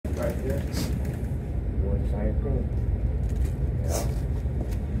right there. Doing the same thing. Yeah.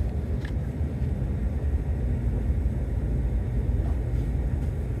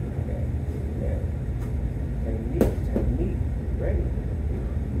 Technique, ready.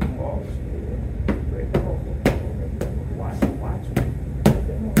 Come on, ready. Watch.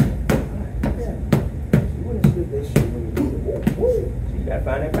 You wouldn't slip that shit when you do it. So you gotta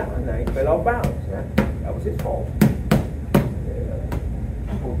find that balance now. He fell off balance. Huh? That was his fault. Yeah.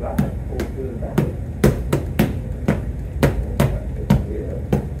 Oh God. Oh good back.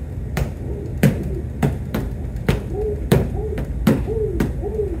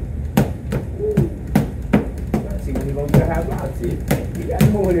 See when you're gonna get high blocks here. You gotta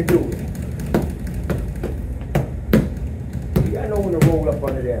know when to do it. You gotta know when to roll up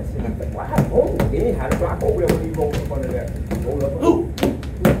under there. Wow, oh, then how to block over there when you roll up under there. Roll up. Ooh.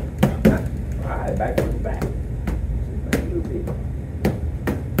 Alright, back to the back. Back a little bit.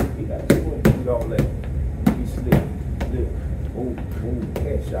 You gotta see when you do all that. Be slip. Move,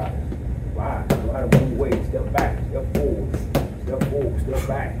 headshot. Wow, know how to move away. Step back, step forward, step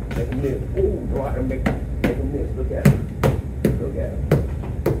back. Make a miss. Ooh, know how to make a miss. Look at him.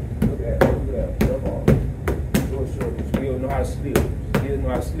 Come on. Short. Still know how to slip.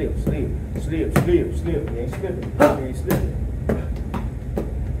 Slip. You ain't slipping.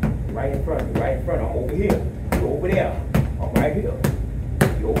 Right in front. I'm over here. You over there. I'm right here.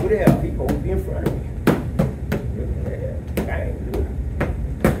 You over there. He supposed to be in front of me. Look at that. Bang.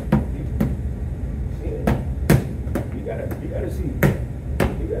 You gotta see.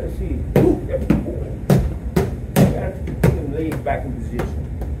 You gotta put them legs back in position.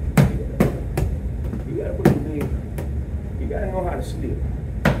 You gotta put them legs. You gotta know how to slip.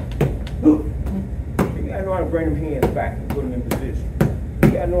 You gotta know how to bring them hands back and put them in position. You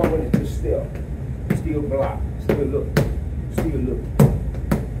gotta know when to just step. Still block. Still look.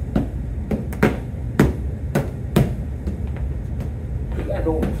 You gotta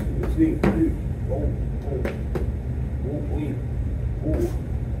know when to sleep.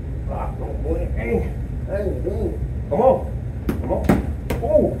 Block. Don't go in. Come on.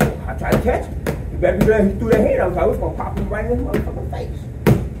 Oh, I tried to catch him. You better be glad he threw that hand. I was like, it's gonna pop him right in his motherfucking face.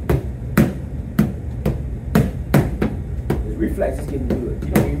 His reflex is getting good.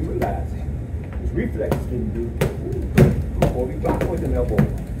 You don't even realize it. His reflex is getting good. Come on, boy, block with them elbow.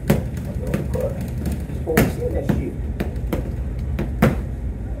 You're supposed to see that shit.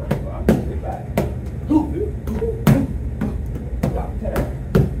 Get back. Block time.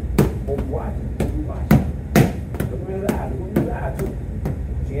 Both watching. Look at me in the eye too.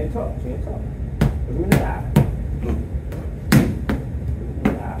 Chin tuck. Look at me in the eye.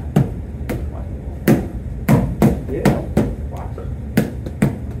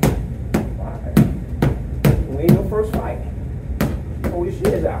 First fight. Hold your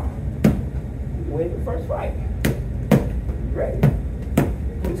shit out. You win the first fight. You ready?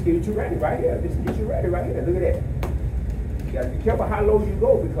 Let's get you ready right here. Look at that. You gotta be careful how low you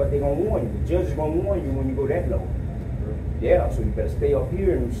go because they're gonna warn you. The judge is gonna warn you when you go that low. Yeah, so you better stay up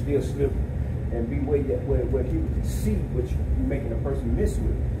here and still slip and be where people can see what you're making a person miss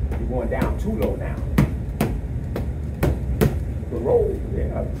with. You're going down too low now. Roll.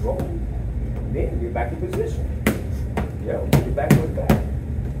 Then get back in position. Yeah, get back to the back.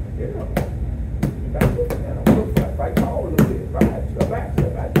 Yeah. Get back to the back. Fight tall a little bit. Right. Step back.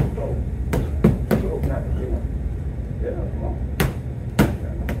 Go. Not the big. Yeah, come on.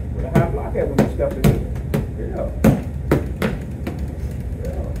 With a high block at when you step in. Yeah.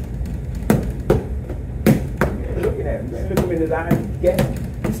 Looking at him. Look him in his eyes.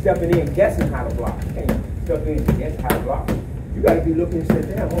 He's stepping in, guessing how to block. Hey, step in, guess how to block. You gotta be looking and say,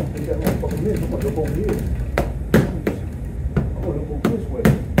 damn, I'm gonna think that motherfucker miss. I'm gonna look over here. I'm gonna look this way.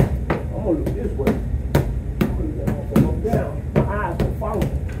 I'm gonna look this way. I'm gonna let that motherfucker look down. My eyes will follow.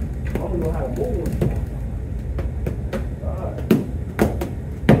 I'm gonna know how to move. All right.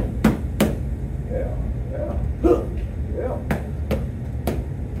 Yeah.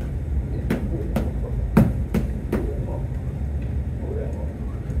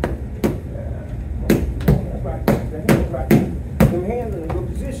 Them hands in a good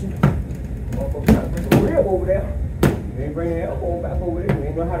position. Motherfucker trying to bring a rib over there. You ain't bringing the elbow back over there. You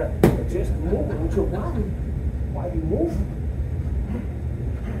ain't know how to adjust the movement with your body while you move.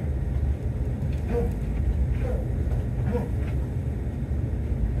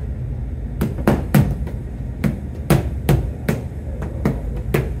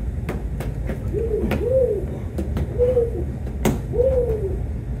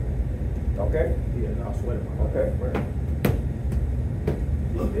 Okay? Yeah, no, I swear. Okay.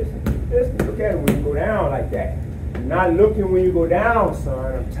 Look at it when you go down like that. You're not looking when you go down,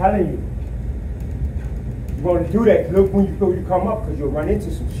 son. I'm telling you. You want to do that, look when you come up, because you'll run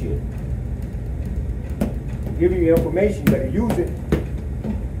into some shit. I'm giving you information, you better use it.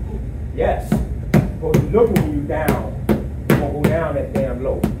 Yes. Go be looking when you down. You're going to go down that damn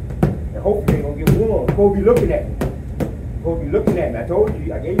low. And hopefully they're going to get warm. Go be looking at me. Go be looking at me. I told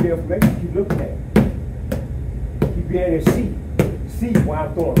you, I gave you the information, keep looking at me. Keep being able to see. See when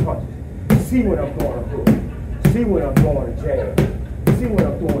I'm throwing punches. See when I'm throwing a hook. See when I'm throwing a jab. See when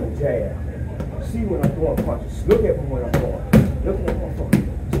I'm throwing a jab. See when I'm throwing punches. Look at me when I'm throwing. Look at that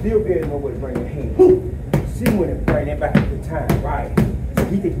motherfucker. Still be able to know where to bring your hand. See when it bring that back at the time, right? So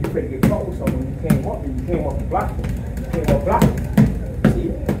he think you ready to get caught with something when you came up and you came up and blocked him. You came up blocking.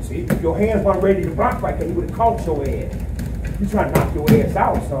 See, if your hands weren't ready to block right there, he would have caught your ass. You trying to knock your ass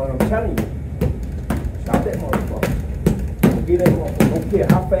out, son, I'm telling you. Stop that motherfucker. Don't get that motherfucker. Don't care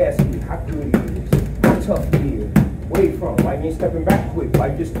how fast he is, how good he is, how tough he is. Where you from? Why you ain't stepping back quick? Why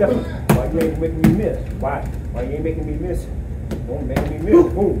you just stepping? Why you ain't making me miss? Why? Why you ain't making me miss? Boom, making me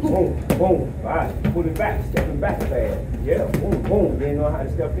miss. Boom, boom, boom. All right, pulling back, stepping back fast. Yeah, boom, boom. They know how to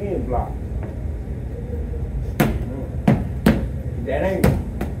step in block. That angle.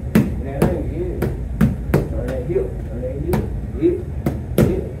 That angle, yeah. Turn that hip. Turn that hip. Hip.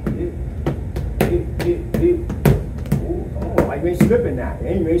 Hip. Hip. Hip. Hip. Hip. Ooh, come on. Why you ain't slipping now? You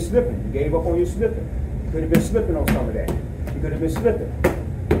ain't slipping. You gave up on your slipping. You could have been slipping on some of that. You could have been slipping.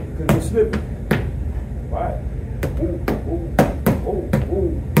 You could have been slipping. Right. Ooh. Ooh. Ooh.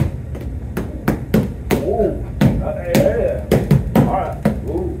 Ooh. Ooh. Yeah. All right.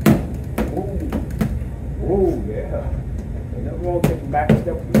 Ooh. Ooh. Ooh. Yeah. Nothing wrong taking back a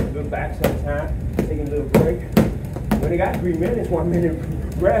step, a little back sometime, taking a little break. When they got 3 minutes, 1 minute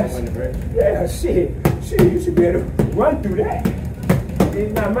rest. 1 minute break. Yeah, shit, you should be able to run through that.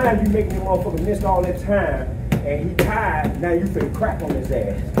 It's not mine, you making the motherfucker miss all that time, and he tired, now you finna crack on his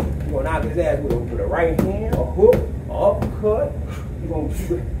ass. You gonna knock his ass with a right hand, a hook, an uppercut. You gonna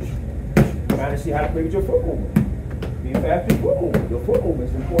shoot. Trying to see how to play with your foot movement. Be fast with your foot movement. Your foot movement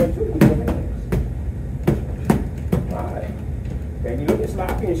is important too with your hands. Alright. And you looking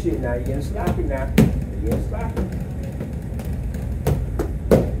sloppy and shit now. You're getting sloppy now. You're getting sloppy.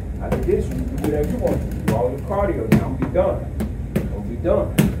 After this, you do whatever you want to do. Do all your cardio now. I'm gonna be done. I'm be done.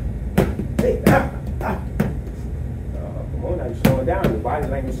 Hey, come on now, you're slowing down. Your body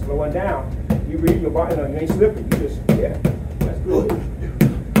language is slowing down. You read your body language, you ain't slipping. You just, yeah, that's good.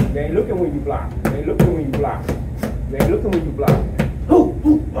 You ain't looking when you block. You ain't looking when you block. You ain't looking when you block.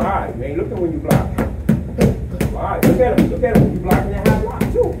 Alright, you ain't looking when you block. Alright, look at him when you blocking that high block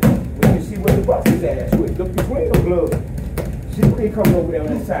too. We can see where the bust is at. Look between the gloves. See where he coming over there on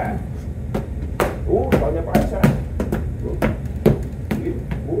that side. Ooh, on that right side. Ooh. Yeah.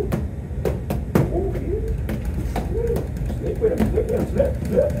 Ooh. Ooh, yeah. Slip with him, slip.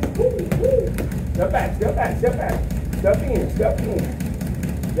 Ooh. Step back. Step in. Step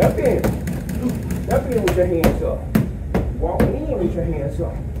in with your hands up. Walking in with your hands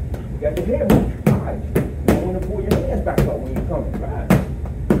up. You got your head moving. Alright. You want to pull your hands back up when you're coming. Right.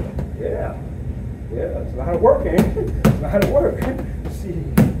 Yeah, it's a lot of work, ain't it? It's a lot of work. See,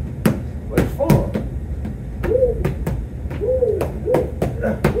 but it's fun.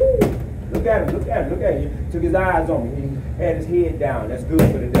 Look at him. He took his eyes on me. He had his head down. That's good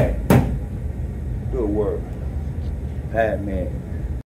for the day. Good work. Bad man.